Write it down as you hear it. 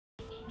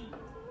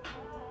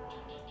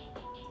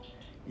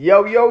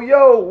Yo, yo,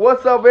 yo,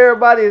 what's up,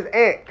 everybody? It's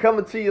Ant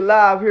coming to you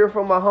live here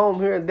from my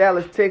home here in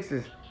Dallas,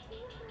 Texas.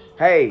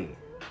 Hey,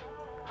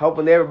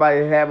 hoping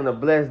everybody's having a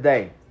blessed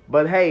day.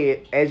 But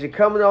hey, as you're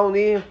coming on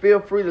in, feel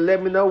free to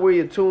let me know where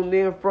you're tuned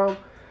in from.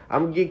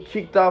 I'm going to get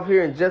kicked off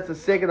here in just a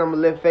second. I'm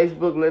going to let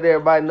Facebook let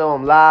everybody know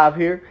I'm live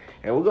here.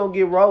 And we're going to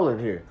get rolling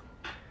here.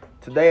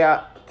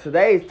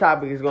 Today's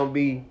topic is going to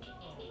be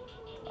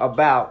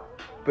about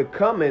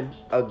becoming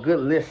a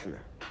good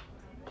listener.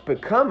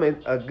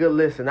 Becoming a good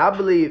listener. I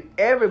believe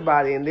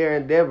everybody in their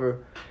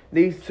endeavor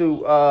needs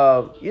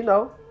to,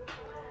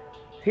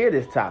 hear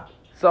this topic.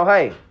 So,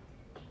 hey,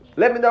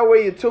 let me know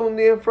where you're tuned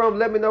in from.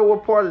 Let me know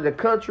what part of the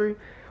country,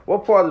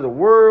 what part of the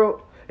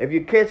world. If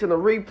you're catching a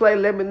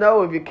replay, let me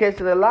know. If you're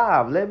catching it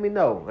live, let me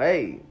know.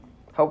 Hey,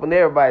 hoping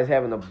everybody's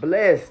having a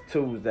blessed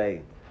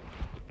Tuesday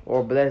or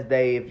a blessed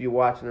day if you're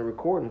watching a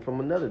recording from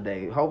another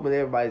day. Hoping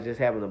everybody's just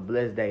having a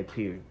blessed day,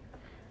 period.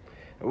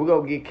 And we're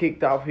going to get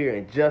kicked off here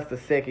in just a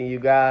second, you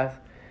guys.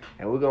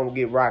 And we're going to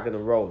get rocking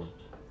and rolling.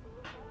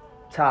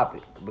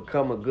 Topic,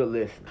 become a good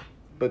listener.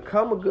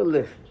 Become a good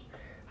listener.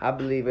 I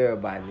believe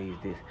everybody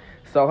needs this.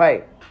 So,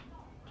 hey,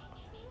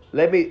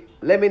 let me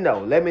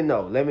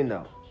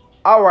know.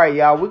 All right,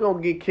 y'all, we're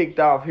going to get kicked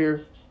off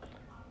here.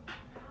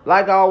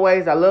 Like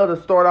always, I love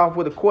to start off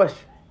with a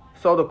question.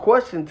 So the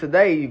question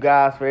today, you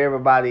guys, for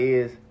everybody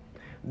is,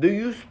 do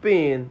you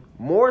spend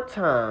more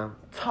time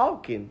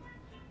talking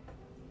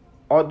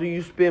or do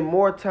you spend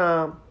more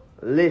time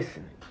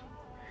listening?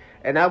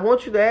 And I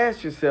want you to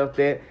ask yourself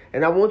that,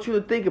 and I want you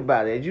to think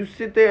about it. As you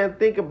sit there and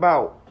think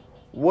about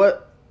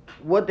what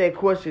that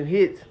question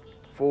hits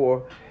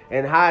for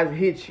and how it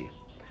hits you.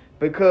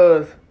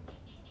 Because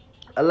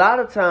a lot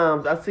of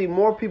times I see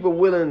more people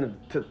willing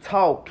to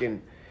talk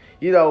and,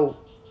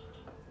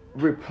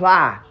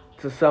 reply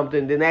to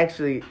something than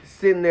actually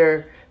sitting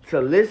there to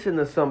listen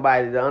to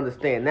somebody to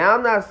understand. Now,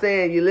 I'm not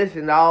saying you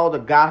listen to all the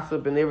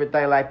gossip and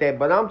everything like that,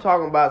 but I'm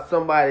talking about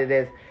somebody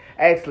that's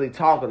actually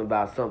talking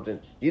about something.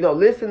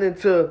 Listening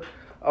to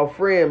a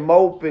friend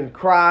mope and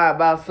cry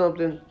about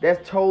something,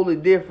 that's totally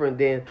different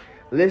than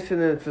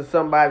listening to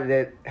somebody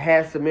that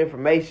has some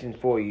information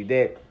for you,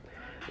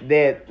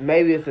 that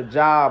maybe it's a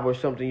job or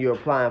something you're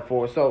applying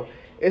for. So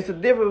it's a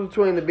difference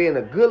between being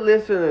a good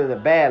listener and a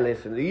bad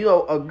listener.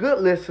 A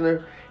good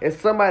listener is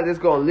somebody that's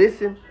going to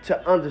listen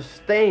to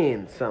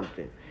understand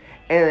something.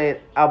 And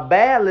a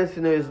bad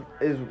listener is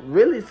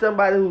really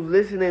somebody who's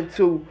listening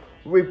to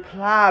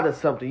reply to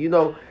something.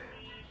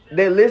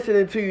 They're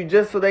listening to you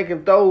just so they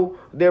can throw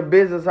their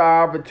business or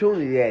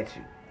opportunity at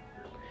you.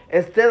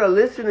 Instead of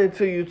listening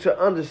to you to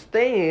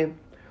understand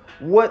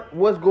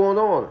what's going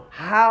on,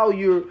 how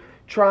you're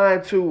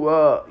trying to,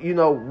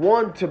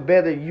 want to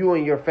better you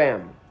and your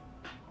family.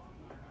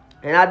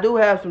 And I do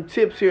have some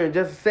tips here in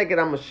just a second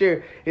I'm going to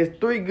share. It's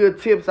 3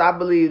 good tips I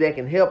believe that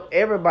can help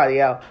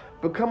everybody out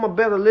become a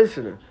better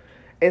listener.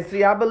 And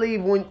see, I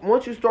believe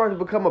once you start to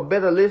become a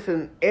better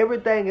listener,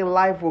 everything in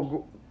life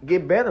will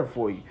get better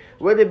for you.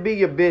 Whether it be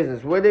your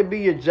business, whether it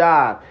be your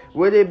job,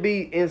 whether it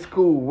be in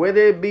school,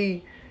 whether it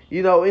be,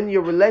 in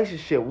your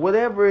relationship,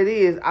 whatever it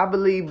is, I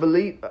believe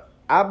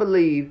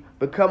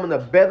becoming a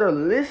better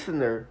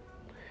listener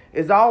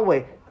is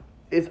always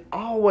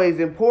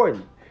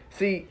important.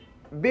 See,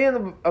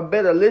 being a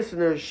better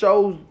listener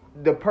shows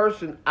the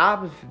person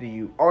opposite to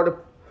you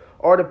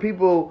or the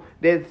people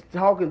that's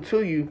talking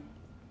to you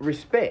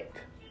respect.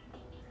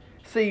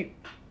 See,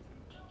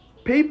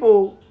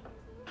 people,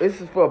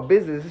 this is for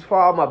business. This is for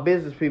all my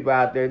business people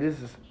out there. This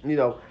is,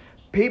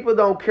 people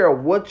don't care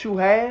what you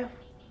have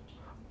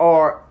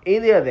or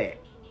any of that.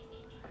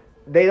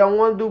 They don't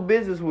want to do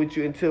business with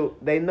you until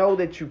they know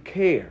that you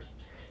care.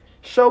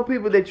 Show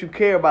people that you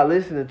care by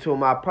listening to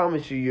them. I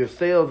promise you, your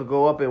sales will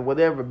go up in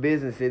whatever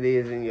business it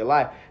is in your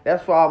life.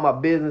 That's for all my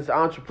business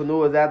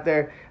entrepreneurs out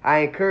there. I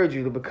encourage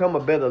you to become a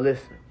better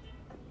listener.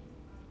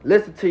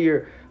 Listen to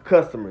your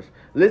customers.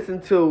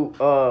 Listen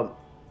to,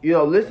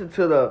 listen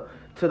to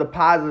the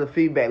positive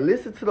feedback.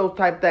 Listen to those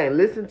type things.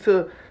 Listen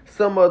to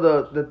some of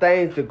the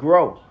things to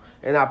grow.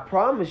 And I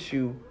promise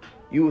you,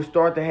 you will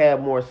start to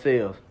have more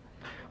sales.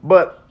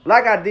 But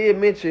like I did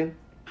mention,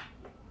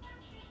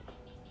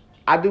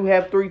 I do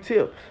have 3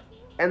 tips.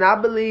 And I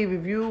believe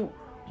if you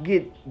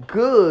get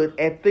good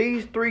at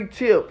these 3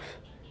 tips,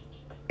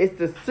 it's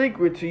the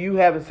secret to you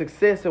having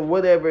success in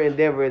whatever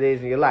endeavor it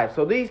is in your life.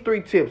 So these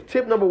 3 tips.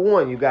 Tip number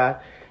 1, you guys.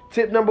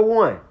 Tip number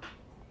 1.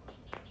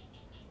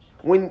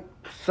 When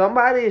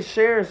somebody is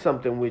sharing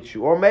something with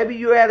you, or maybe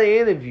you're at an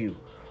interview,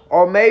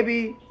 or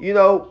maybe,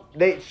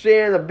 they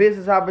sharing a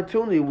business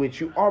opportunity with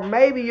you, or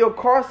maybe your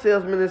car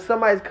salesman and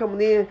somebody's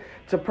coming in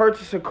to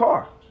purchase a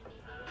car.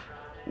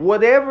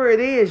 Whatever it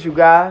is, you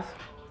guys,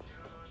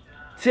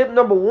 tip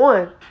number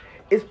 1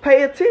 is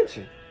pay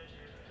attention.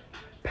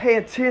 Pay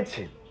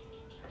attention.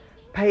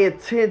 Pay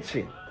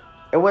attention.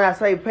 And when I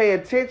say pay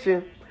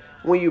attention,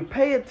 when you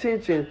pay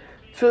attention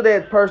to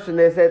that person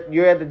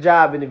you're at the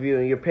job interview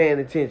and you're paying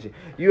attention.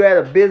 You had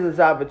a business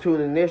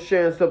opportunity and they're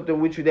sharing something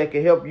with you that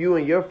can help you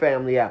and your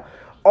family out.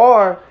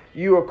 Or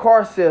you're a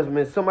car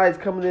salesman, somebody's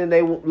coming in,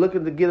 they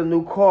looking to get a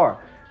new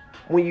car.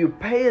 When you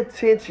pay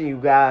attention, you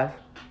guys,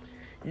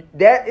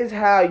 that is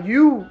how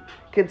you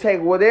can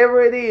take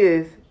whatever it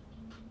is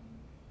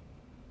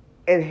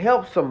and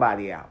help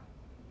somebody out.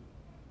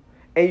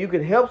 And you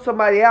can help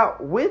somebody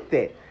out with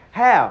it.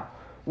 How?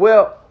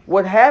 Well,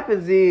 what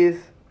happens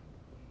is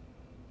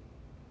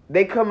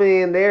they come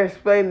in, they're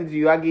explaining to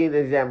you. I'll give you an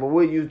example.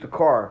 We'll use the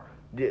car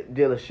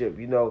dealership.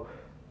 You know,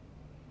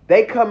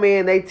 they come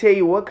in, they tell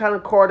you what kind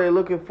of car they're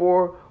looking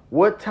for,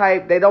 what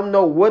type. They don't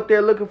know what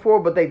they're looking for,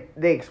 but they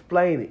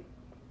explain it.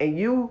 And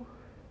you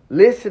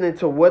listening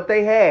to what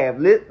they have,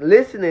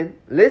 listening,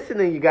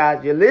 you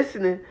guys, you're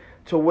listening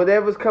to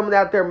whatever's coming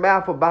out their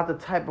mouth about the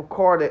type of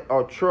car that,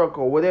 or truck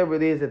or whatever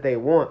it is that they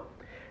want.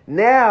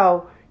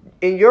 Now,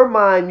 in your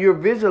mind, you're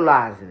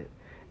visualizing it.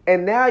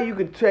 And now you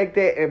can take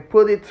that and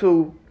put it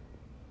to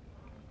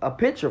a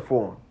picture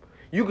for them.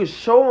 You can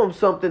show them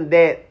something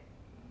that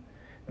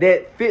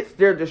fits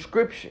their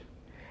description.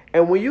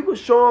 And when you can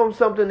show them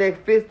something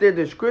that fits their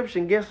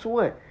description, guess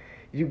what?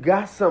 You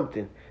got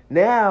something.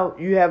 Now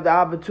you have the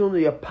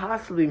opportunity of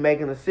possibly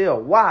making a sale.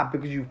 Why?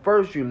 Because you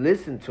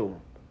listen to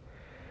them.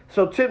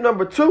 So tip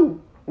number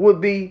 2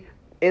 would be,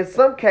 in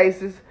some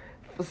cases,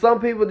 for some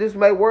people this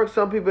may work,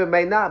 some people it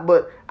may not,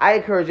 but I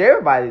encourage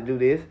everybody to do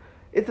this,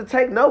 is to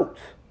take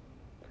notes.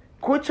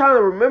 Quit trying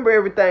to remember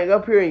everything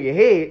up here in your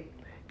head.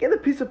 Get a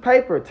piece of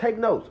paper, take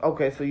notes.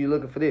 Okay, so you're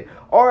looking for this.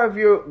 Or if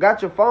you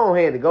got your phone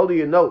handy, go to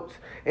your notes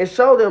and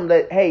show them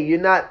that, hey,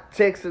 you're not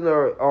texting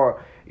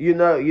or you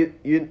know,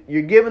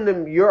 you're giving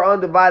them your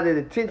undivided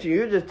attention.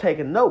 You're just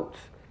taking notes.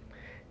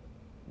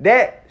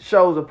 That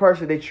shows a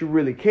person that you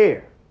really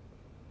care.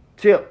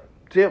 Tip.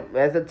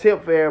 That's a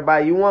tip for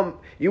everybody. You want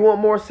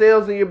more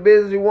sales in your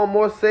business. You want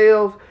more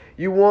sales.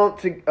 You want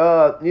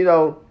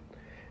to,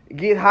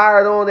 get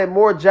hired on at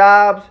more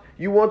jobs.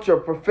 You want your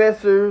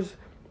professors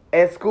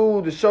at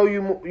school to show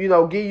you,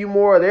 give you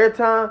more of their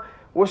time.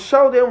 Well,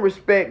 show them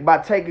respect by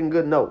taking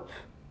good notes.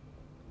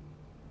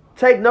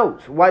 Take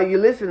notes while you're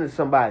listening to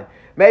somebody.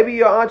 Maybe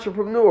you're an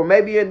entrepreneur.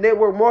 Maybe you're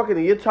network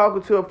marketing. You're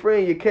talking to a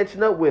friend. You're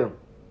catching up with them.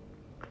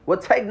 Well,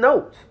 take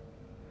notes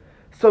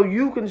so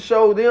you can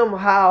show them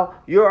how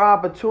your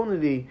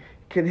opportunity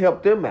can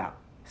help them out.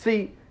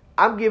 See,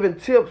 I'm giving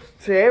tips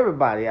to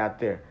everybody out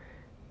there.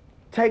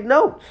 Take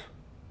notes.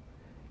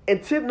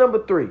 And tip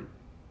number 3.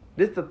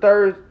 This is the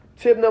third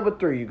tip number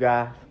 3, you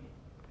guys.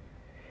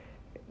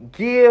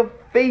 Give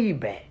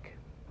feedback.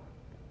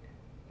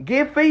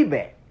 Give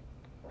feedback.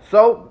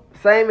 So,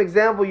 same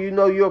example,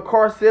 you're a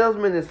car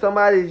salesman and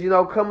somebody's,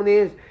 coming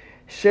in,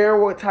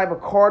 sharing what type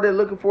of car they're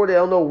looking for. They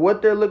don't know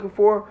what they're looking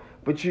for,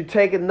 but you're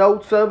taking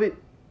notes of it.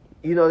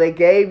 They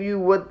gave you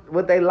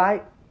what they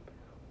like.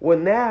 Well,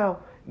 now,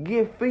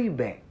 give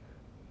feedback.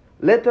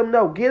 Let them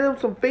know. Give them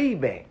some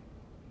feedback.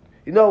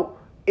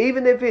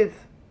 Even if it's,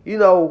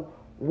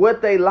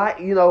 what they like,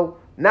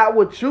 not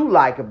what you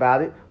like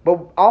about it,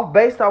 but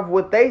based off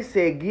what they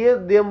said,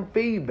 give them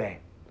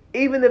feedback.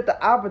 Even if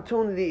the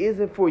opportunity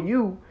isn't for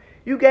you,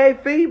 you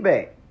gave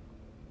feedback.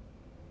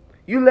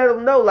 You let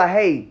them know, like,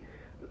 hey,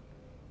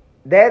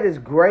 that is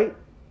great,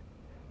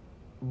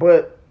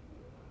 but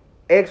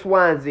X,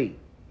 Y, and Z,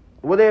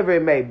 whatever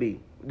it may be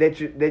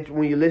that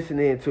when you're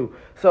listening to.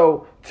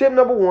 So tip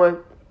number 1,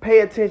 pay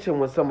attention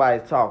when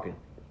somebody's talking.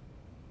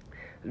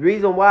 The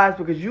reason why is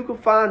because you can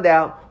find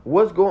out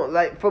what's going,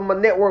 like from my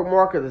network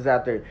marketers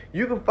out there,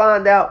 you can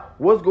find out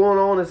what's going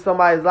on in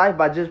somebody's life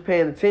by just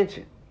paying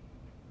attention,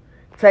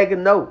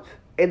 taking notes,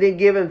 and then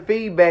giving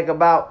feedback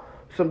about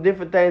some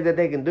different things that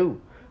they can do.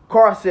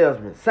 Car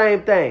salesman,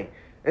 same thing.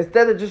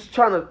 Instead of just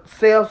trying to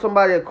sell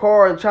somebody a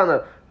car and trying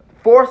to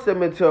force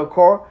them into a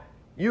car,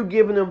 you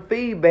giving them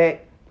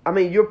feedback.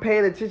 You're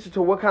paying attention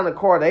to what kind of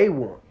car they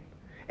want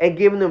and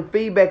giving them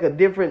feedback of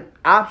different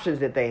options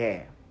that they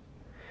have.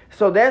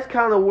 So that's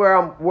kind of where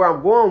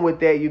I'm going with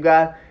that, you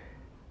guys.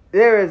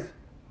 There is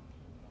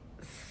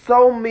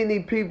so many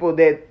people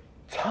that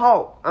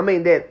talk.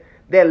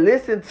 That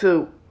listen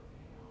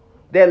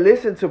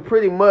to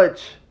pretty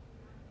much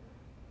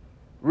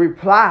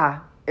reply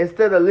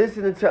instead of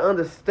listening to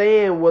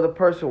understand what a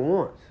person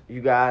wants,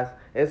 you guys.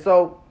 And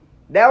so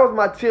that was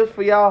my tips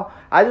for y'all.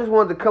 I just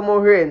wanted to come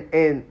over here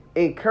and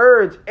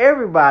encourage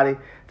everybody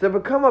to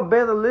become a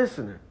better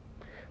listener.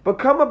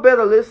 Become a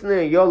better listener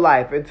in your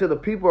life and to the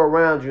people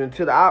around you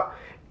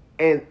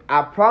and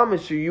I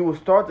promise you will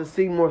start to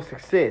see more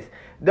success.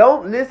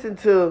 Don't listen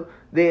to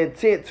the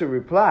intent to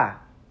reply.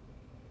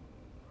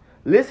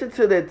 Listen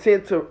to the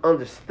intent to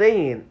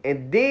understand,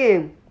 and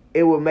then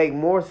it will make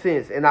more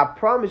sense. And I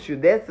promise you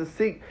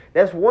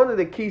that's one of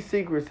the key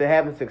secrets to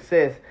having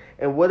success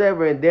in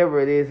whatever endeavor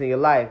it is in your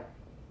life.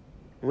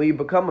 When you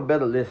become a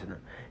better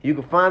listener, you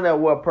can find out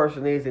what a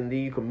person is and then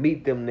you can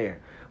meet them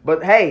there.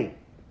 But hey,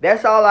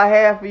 that's all I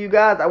have for you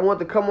guys. I want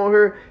to come on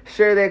here,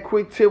 share that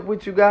quick tip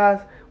with you guys.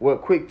 Well,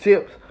 quick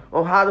tips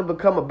on how to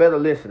become a better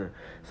listener.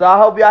 So I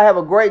hope y'all have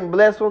a great and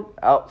blessed one.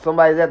 Oh,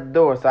 somebody's at the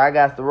door, so I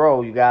got to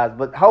roll, you guys.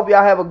 But hope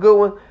y'all have a good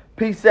one.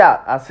 Peace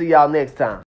out. I'll see y'all next time.